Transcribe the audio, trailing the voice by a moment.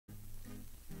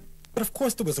But of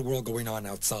course there was a world going on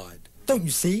outside. Don't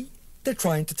you see? They're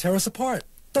trying to tear us apart.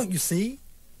 Don't you see?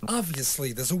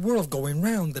 Obviously, there's a world going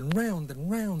round and round and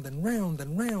round and round and round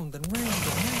and round and round and round.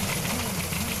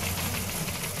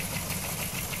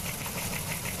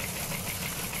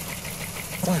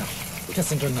 Flash.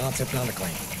 Kissinger nods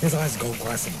hypnotically. His eyes go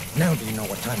glassy. Now do you know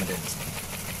what time it is?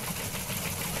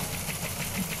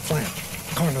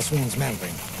 Flash. Carla swoons madly,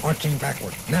 arching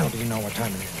backward. Now do you know what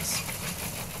time it is?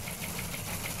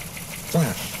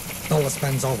 Flash. Dulles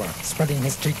bends over, spreading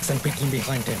his cheeks and peeking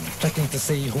behind him, checking to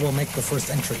see who will make the first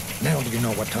entry. Now do you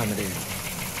know what time it is?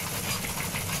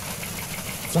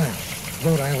 Flash.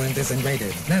 Rhode Island is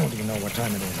invaded. Now do you know what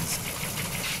time it is?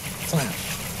 Flash.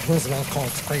 Roosevelt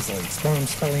coughs crazily, sperm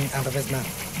spilling out of his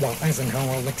mouth, while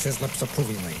Eisenhower licks his lips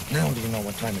approvingly. Now do you know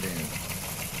what time it is?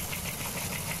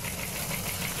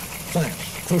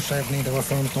 Flash. Khrushchev neither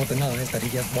affirms nor denies that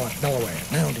he has bought Delaware.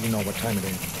 Now do you know what time it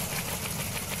is?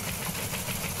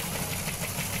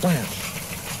 Flash.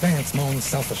 Vance moans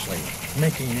selfishly,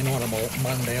 making inaudible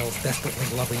Mondale's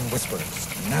desperately loving whispers.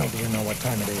 Now do you know what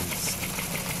time it is?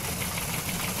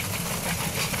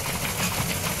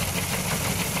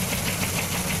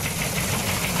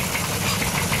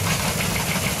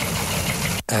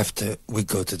 After we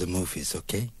go to the movies,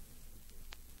 okay?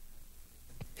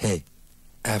 Hey,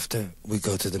 after we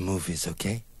go to the movies,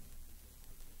 okay?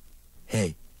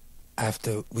 Hey,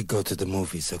 after we go to the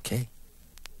movies, okay?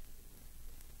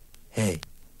 Hey,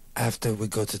 after we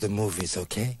go to the movies,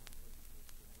 okay?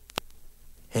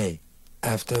 Hey,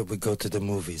 after we go to the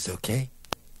movies, okay?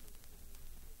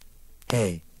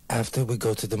 Hey, after we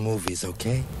go to the movies,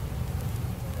 okay?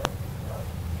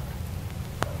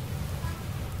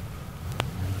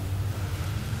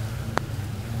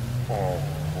 All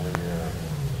clear,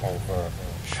 over.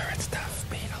 Sure, it's tough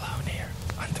being alone here,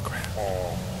 underground.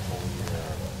 All clear,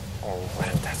 over. But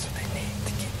if that's what they need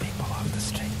to keep people off the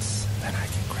streets, then I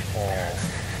can grin in there.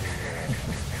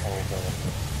 Over.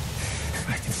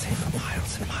 I can see for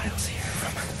miles and miles here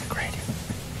from under the grating.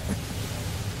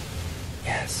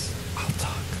 Yes, I'll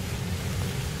talk.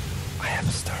 I have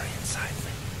a story inside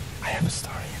me. I have a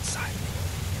story inside me.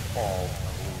 All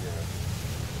clear.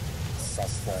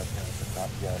 Suspect not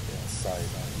yet in sight.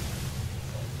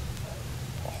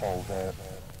 Hold it.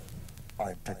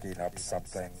 I'm picking up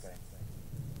something.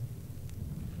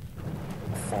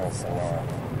 False alarm.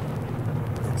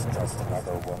 It's just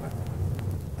another woman.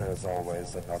 There's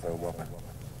always another woman.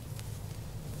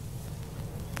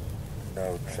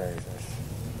 No change.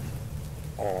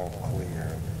 All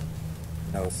clear.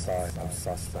 No sign of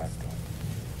suspect.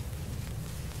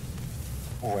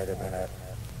 Wait a minute.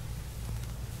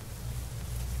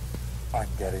 I'm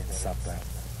getting something.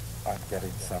 I'm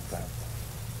getting something.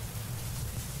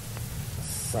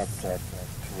 Subject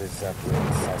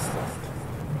resembling suspect.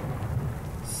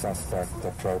 Suspect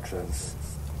approaches.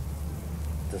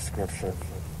 Description.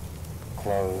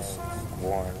 Clothes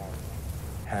worn.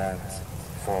 Hands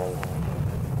full.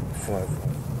 Foot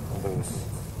loose.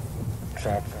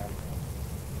 Check.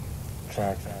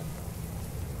 Check.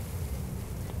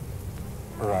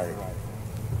 Right.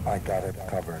 I got it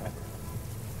covered.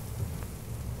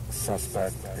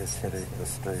 Suspect is hitting the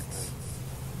streets.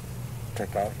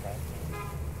 Pick up.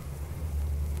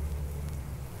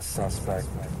 Suspect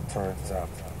turns up.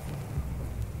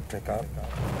 Pick up.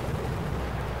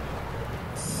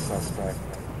 Suspect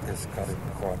is cutting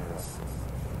corners.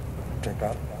 Pick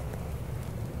up.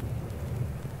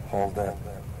 Hold it.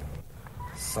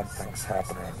 Something's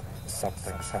happening.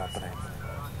 Something's happening.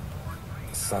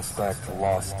 Suspect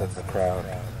lost in the crowd.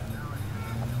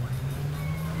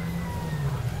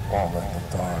 All in the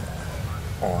dark.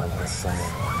 All the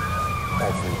same.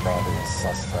 Everybody's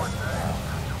suspect now.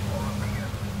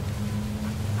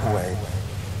 Wait.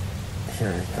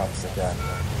 Here he comes again.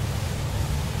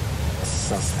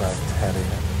 Suspect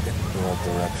heading in your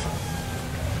direction.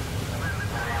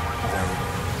 Wait.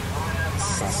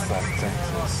 Suspect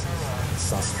changes.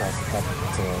 Suspect coming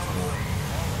toward me.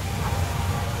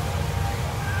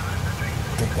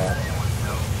 Pick up.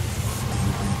 Do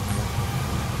you read me?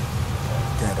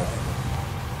 Get him.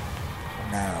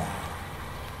 Now.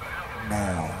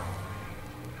 Now.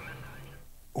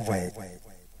 Wait.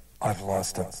 I've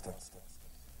lost him.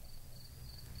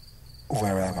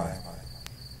 Where am I?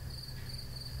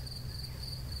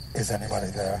 Is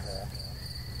anybody there?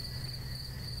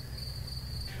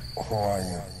 Who are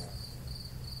you?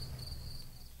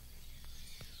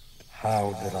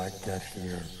 How did I get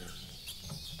here?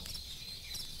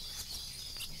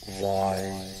 Why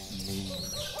me?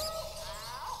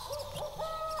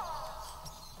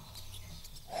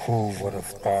 Who would have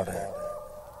thought it?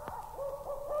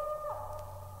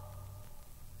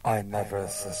 I never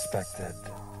suspected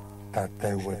that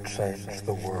they would change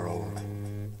the world.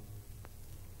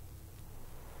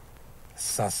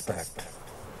 Suspect.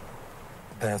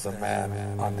 There's a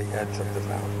man on the edge of the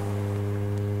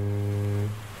mountain.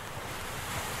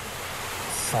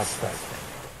 Suspect.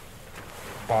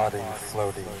 Body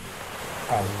floating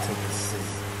out to the sea.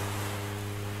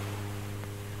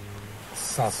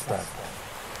 Suspect.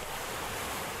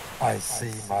 I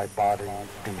see my body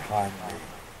behind me,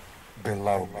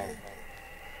 below me.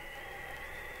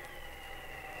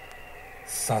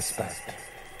 Suspect.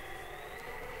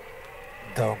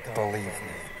 Don't believe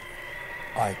me.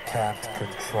 I can't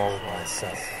control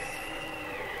myself.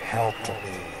 Help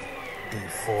me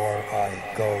before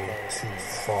I go too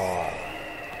far.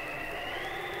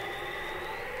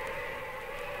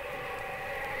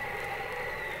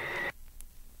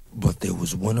 But there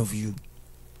was one of you.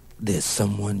 There's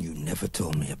someone you never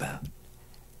told me about.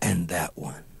 And that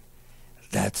one.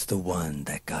 That's the one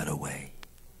that got away.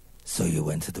 So you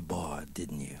went to the bar,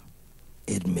 didn't you?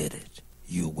 Admit it.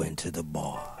 You went to the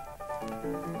bar.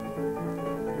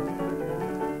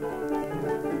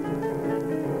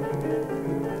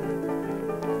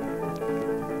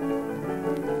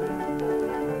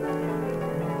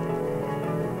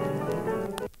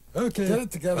 Okay. Get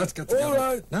it together. Let's get together. All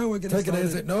right. Now we're getting Take it started.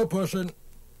 easy. No pushing.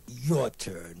 Your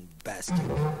turn, bastard.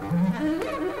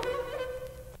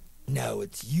 Now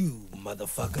it's you,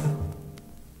 motherfucker.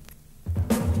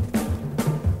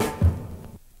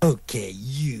 Okay,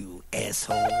 you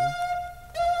asshole.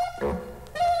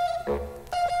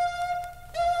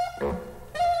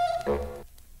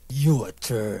 Your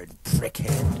turn,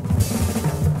 prickhead.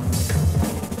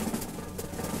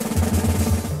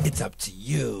 It's up to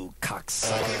you,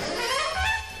 cocksucker.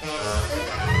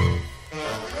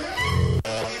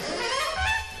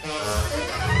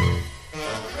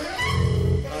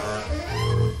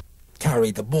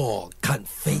 Carry the ball, cunt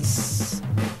face.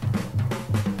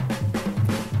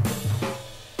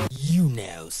 You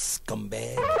now,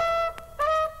 scumbag.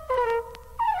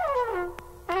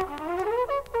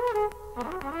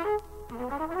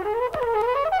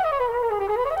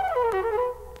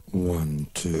 One,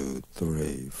 two,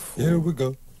 three, four. Here we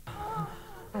go.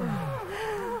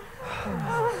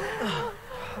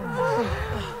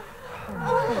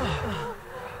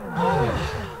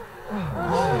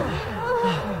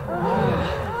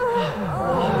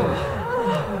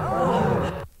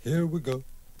 Here we go.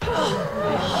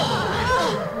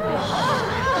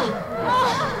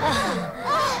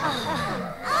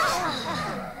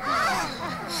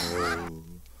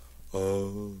 Oh,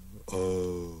 oh,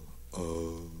 oh,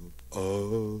 oh,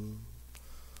 oh,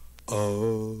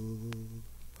 oh,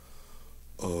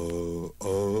 oh,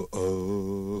 oh, oh.